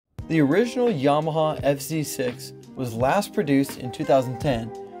The original Yamaha FZ6 was last produced in 2010,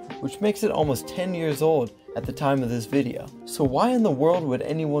 which makes it almost 10 years old at the time of this video. So why in the world would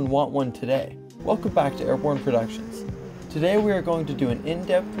anyone want one today? Welcome back to Airborne Productions. Today we are going to do an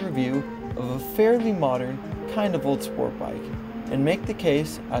in-depth review of a fairly modern, kind of old sport bike, and make the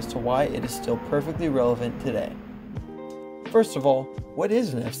case as to why it is still perfectly relevant today. First of all, what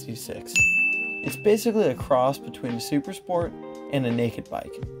is an FZ6? It's basically a cross between a super sport and a naked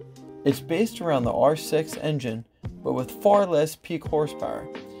bike. It's based around the R6 engine, but with far less peak horsepower,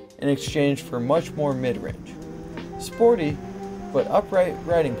 in exchange for much more mid-range. Sporty, but upright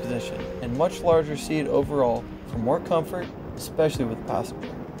riding position, and much larger seat overall for more comfort, especially with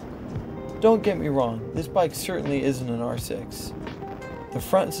passenger. Don't get me wrong, this bike certainly isn't an R6. The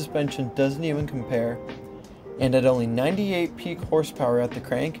front suspension doesn't even compare, and at only 98 peak horsepower at the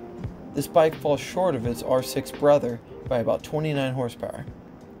crank, this bike falls short of its R6 brother by about 29 horsepower.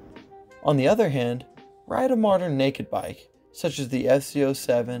 On the other hand, ride a modern naked bike, such as the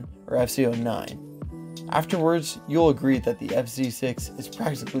FZ7 or FZ9. Afterwards, you'll agree that the FZ6 is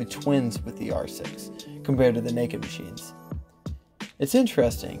practically twins with the R6 compared to the naked machines. It's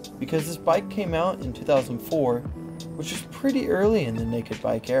interesting because this bike came out in 2004, which is pretty early in the naked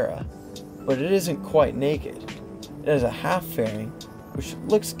bike era, but it isn't quite naked. It has a half fairing, which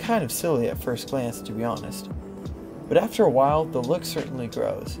looks kind of silly at first glance, to be honest. But after a while, the look certainly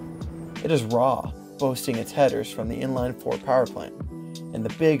grows. It is raw, boasting its headers from the inline-4 powerplant and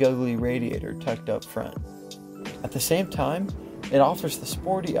the big ugly radiator tucked up front. At the same time, it offers the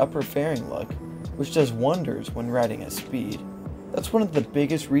sporty upper fairing look, which does wonders when riding at speed. That's one of the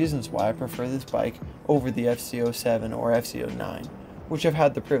biggest reasons why I prefer this bike over the FZ7 or FZ9, which I've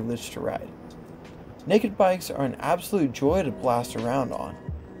had the privilege to ride. Naked bikes are an absolute joy to blast around on,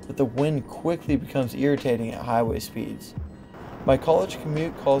 but the wind quickly becomes irritating at highway speeds. My college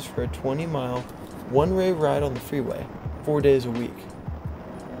commute calls for a 20-mile, one-way ride on the freeway, 4 days a week.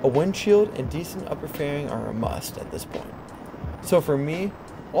 A windshield and decent upper fairing are a must at this point. So for me,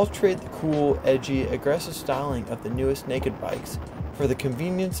 I'll trade the cool, edgy, aggressive styling of the newest naked bikes for the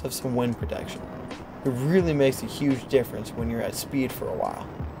convenience of some wind protection. It really makes a huge difference when you're at speed for a while.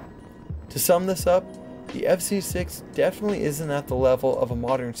 To sum this up, the FZ6 definitely isn't at the level of a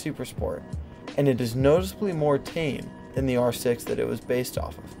modern supersport, and it is noticeably more tame than the R6 that it was based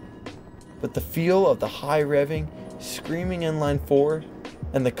off of. But the feel of the high revving, screaming inline-4,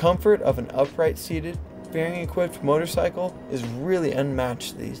 and the comfort of an upright seated, fairing-equipped motorcycle is really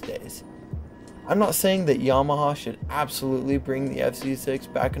unmatched these days. I'm not saying that Yamaha should absolutely bring the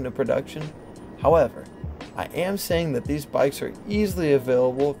FZ6 back into production. However, I am saying that these bikes are easily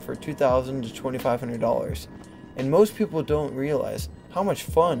available for $2,000 to $2,500, and most people don't realize how much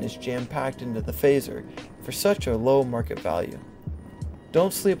fun is jam-packed into the Phaser for such a low market value.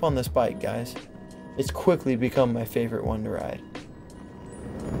 Don't sleep on this bike, guys. It's quickly become my favorite one to ride.